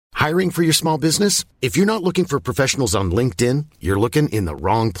Hiring for your small business? If you're not looking for professionals on LinkedIn, you're looking in the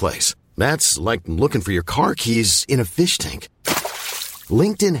wrong place. That's like looking for your car keys in a fish tank.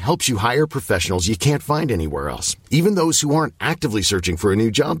 LinkedIn helps you hire professionals you can't find anywhere else, even those who aren't actively searching for a new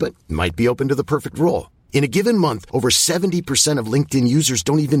job but might be open to the perfect role. In a given month, over 70% of LinkedIn users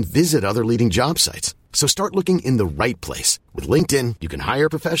don't even visit other leading job sites. So start looking in the right place. With LinkedIn, you can hire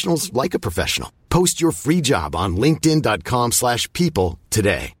professionals like a professional. Post your free job on linkedin.com/people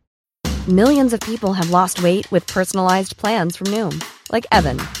today. Millions of people have lost weight with personalized plans from Noom. Like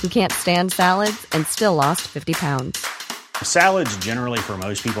Evan, who can't stand salads and still lost 50 pounds. Salads generally for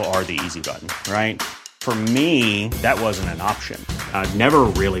most people are the easy button, right? For me, that wasn't an option. I never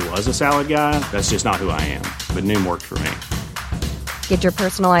really was a salad guy. That's just not who I am. But Noom worked for me. Get your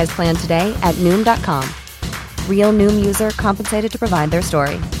personalized plan today at Noom.com. Real Noom user compensated to provide their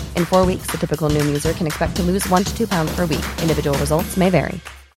story. In 4 weeks, the typical Noom user can expect to lose 1 to 2 pounds per week. Individual results may vary.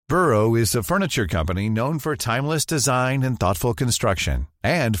 Burrow is a furniture company known for timeless design and thoughtful construction,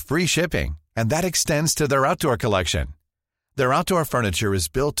 and free shipping, and that extends to their outdoor collection. Their outdoor furniture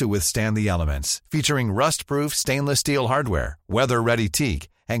is built to withstand the elements, featuring rust-proof stainless steel hardware, weather-ready teak,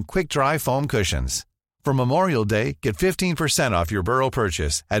 and quick-dry foam cushions. For Memorial Day, get 15% off your Burrow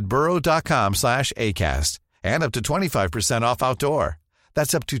purchase at burrow.com/acast, and up to 25% off outdoor.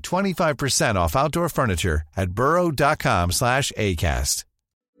 That's up to 25% off outdoor furniture at burrow.com/acast.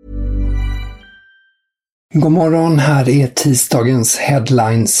 God morgon, här är tisdagens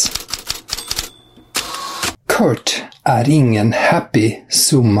headlines. Kurt är ingen happy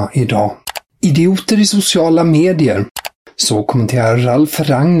Zuma idag. Idioter i sociala medier. Så kommenterar Ralf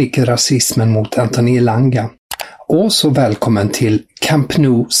Rangnick rasismen mot Anthony Elanga. Och så välkommen till Camp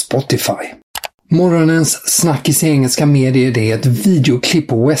Nou Spotify. Morgonens snackis i engelska medier är ett videoklipp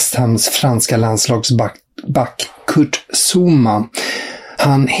på West Hams franska landslagsback Kurt Zuma.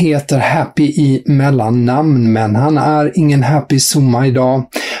 Han heter Happy i mellannamn, men han är ingen Happy Zuma idag.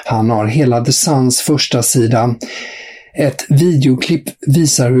 Han har hela The Suns första sida. Ett videoklipp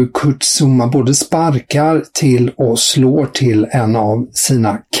visar hur Kurt Zuma både sparkar till och slår till en av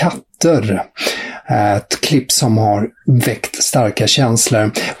sina katter. Ett klipp som har väckt starka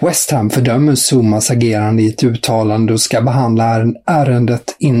känslor. West Ham fördömer Zumas agerande i ett uttalande och ska behandla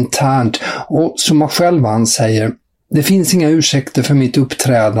ärendet internt. Och Zuma själv, han säger: "Det finns inga ursäkter för mitt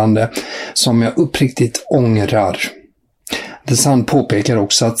uppträdande som jag uppriktigt ångrar." The Sun påpekar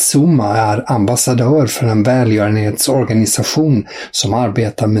också att Zuma är ambassadör för en välgörenhetsorganisation som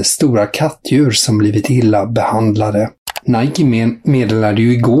arbetar med stora kattdjur som blivit illa behandlade. Nike meddelade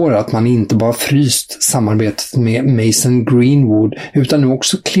ju igår att man inte bara fryst samarbetet med Mason Greenwood utan nu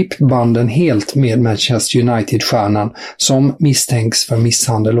också klippt banden helt med Manchester United-stjärnan som misstänks för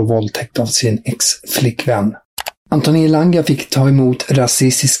misshandel och våldtäkt av sin ex-flickvän. Anthony Elanga fick ta emot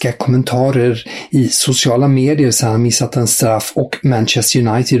rasistiska kommentarer i sociala medier sedan han missat en straff och Manchester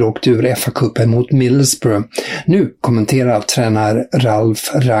United åkte ur FA-cupen mot Middlesbrough. Nu kommenterar tränare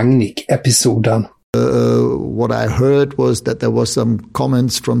Ralf Rangnick episoden. What I heard was that there was some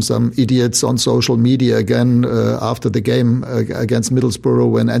comments from some idiots on social media again after the game against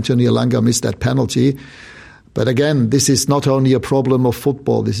Middlesbrough when Anthony Elanga missed that penalty. But again, this is not only a problem of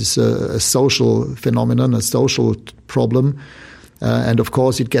football, this is a social phenomenon, a social problem. And of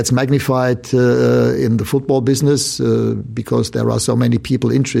course it gets magnified in the football business because there are so many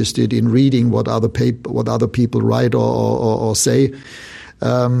people interested in reading what other people write or say.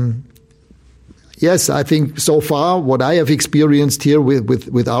 Yes, I think so far what I have experienced here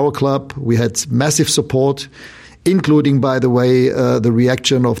with our club, we had massive support, including, by the way, the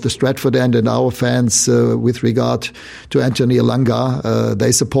reaction of the Stratford End and our fans with regard to Anthony Elanga.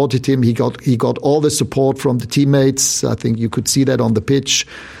 They supported him. He got all the support from the teammates. I think you could see that on the pitch.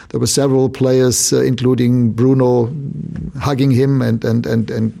 There were several players, including Bruno, hugging him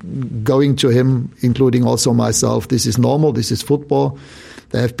and going to him, including also myself. This is normal. This is football.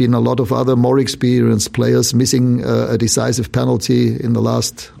 There have been a lot of other more experienced players missing a decisive penalty in the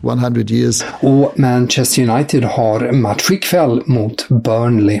last 100 years. Och Manchester United har match ikväll mot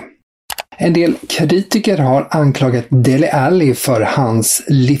Burnley. En del kritiker har anklagat Dele Alli för hans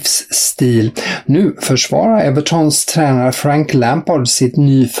livsstil. Nu försvarar Evertons tränare Frank Lampard sitt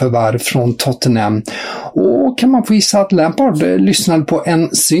nyförvärv från Tottenham. Och kan man få gissa att Lampard lyssnade på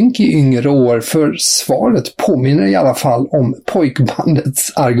en synk i yngre år, för svaret påminner i alla fall om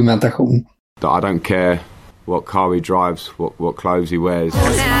pojkbandets argumentation. I don't care what car he drives, what clothes he wears.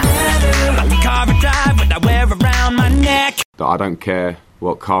 I don't care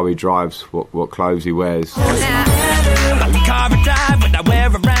what car he drives, what clothes he wears.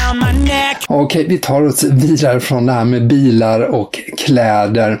 neck. Okej, vi tar oss vidare från det här med bilar och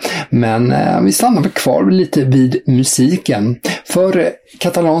kläder. Men vi stannar kvar lite vid musiken. För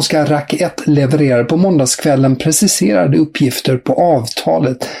katalanska RAC 1 levererar på måndagskvällen preciserade uppgifter på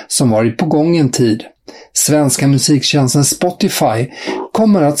avtalet som varit på gång en tid. Svenska musiktjänsten Spotify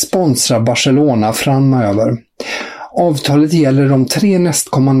kommer att sponsra Barcelona framöver. Avtalet gäller de 3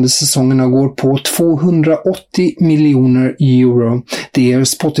 nästkommande säsongerna och går på 280 miljoner euro. Det är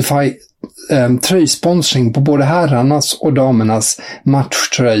Spotify tröjsponsring på både herrarnas och damernas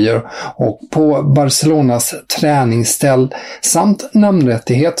matchtröjor och på Barcelonas träningsställ samt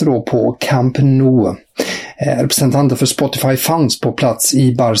namnrättigheter då på Camp Nou. Representanter för Spotify fanns på plats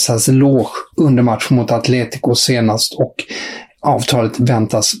i Barças loge under matchen mot Atletico senast och avtalet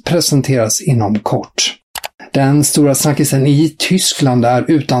väntas presenteras inom kort. Den stora snackisen i Tyskland är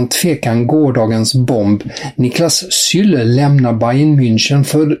utan tvekan gårdagens bomb. Niklas Süle lämnar Bayern München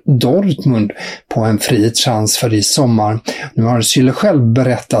för Dortmund på en fri transfer i sommar. Nu har Süle själv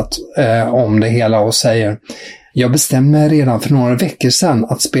berättat om det hela och säger: "Jag bestämde mig redan för några veckor sedan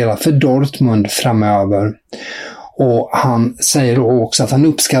att spela för Dortmund framöver." Och han säger också att han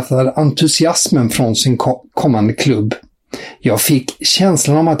uppskattar entusiasmen från sin kommande klubb. "Jag fick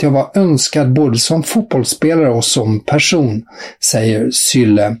känslan om att jag var önskad både som fotbollsspelare och som person", säger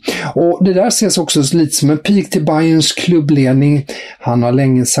Süle. Och det där ses också lite som en pik till Bayerns klubbledning. Han har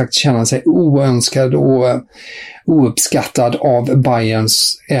länge sagt känna sig oönskad och ouppskattad av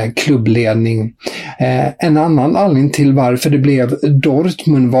Bayerns klubbledning. En annan anledning till varför det blev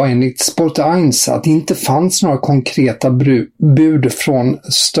Dortmund var enligt Sport 1 att det inte fanns några konkreta bud från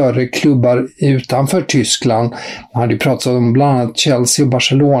större klubbar utanför Tyskland. Man hade pratat om bland annat Chelsea och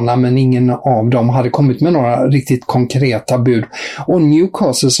Barcelona, men ingen av dem hade kommit med några riktigt konkreta bud. Och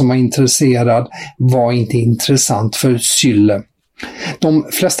Newcastle, som var intresserad, var inte intressant för Süle. De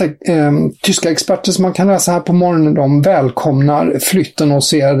flesta tyska experter som man kan läsa här på morgonen, de välkomnar flytten och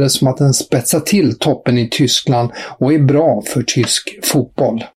ser det som att den spetsar till toppen i Tyskland och är bra för tysk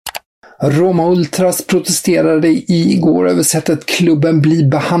fotboll. Roma Ultras protesterade igår över sättet klubben blir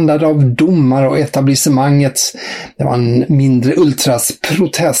behandlad av domare och etablissemanget. Det var en mindre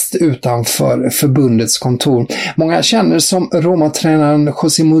Ultras-protest utanför förbundets kontor. Många känner som Roma-tränaren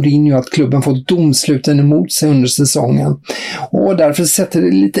José Mourinho att klubben fått domsluten emot sig under säsongen. Och därför sätter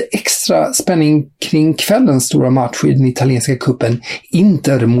det lite extra spänning kring kvällens stora match i den italienska kuppen,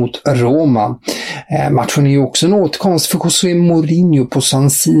 Inter mot Roma. Matchen är ju också en återkomst för José Mourinho på San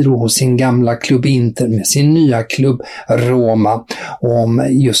Siro hos sin gamla klubb Inter med sin nya klubb Roma. Och om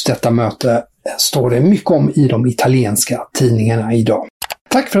just detta möte står det mycket om i de italienska tidningarna idag.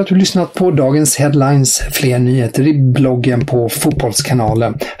 Tack för att du lyssnat på dagens headlines. Fler nyheter i bloggen på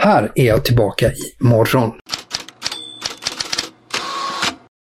Fotbollskanalen. Här är jag tillbaka i morgon.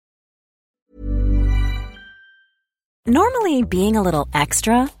 Normally, being a little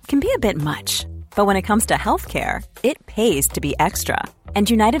extra can be a bit much. But when it comes to healthcare, it pays to be extra. And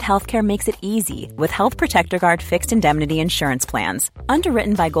United Healthcare makes it easy with Health Protector Guard fixed indemnity insurance plans.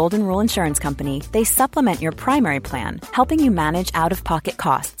 Underwritten by Golden Rule Insurance Company, they supplement your primary plan, helping you manage out-of-pocket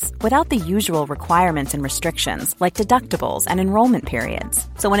costs without the usual requirements and restrictions like deductibles and enrollment periods.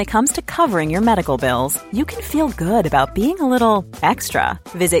 So when it comes to covering your medical bills, you can feel good about being a little extra.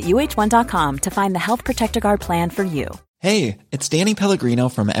 Visit UH1.com to find the Health Protector Guard plan for you. Hey, it's Danny Pellegrino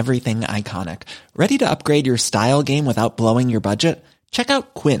from Everything Iconic. Ready to upgrade your style game without blowing your budget? Check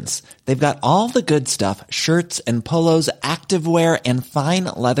out Quince. They've got all the good stuff, shirts and polos, activewear, and fine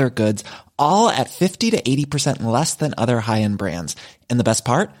leather goods, all at 50 to 80% less than other high-end brands. And the best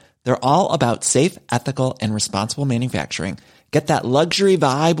part? They're all about safe, ethical, and responsible manufacturing. Get that luxury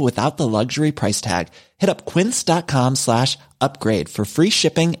vibe without the luxury price tag. Hit up quince.com/upgrade for free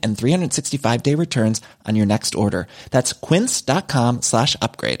shipping and 365-day returns on your next order. That's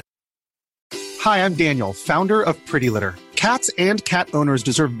quince.com/upgrade. Hi, I'm Daniel, founder of Pretty Litter. Cats and cat owners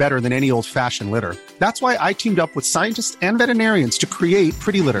deserve better than any old-fashioned litter. That's why I teamed up with scientists and veterinarians to create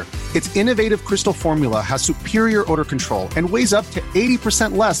Pretty Litter. Its innovative crystal formula has superior odor control and weighs up to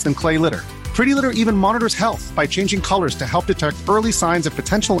 80% less than clay litter. Pretty Litter even monitors health by changing colors to help detect early signs of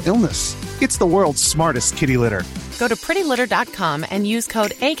potential illness. It's the world's smartest kitty litter. Go to prettylitter.com and use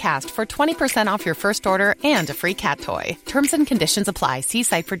code ACAST for 20% off your first order and a free cat toy. Terms and conditions apply. See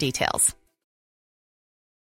site for details.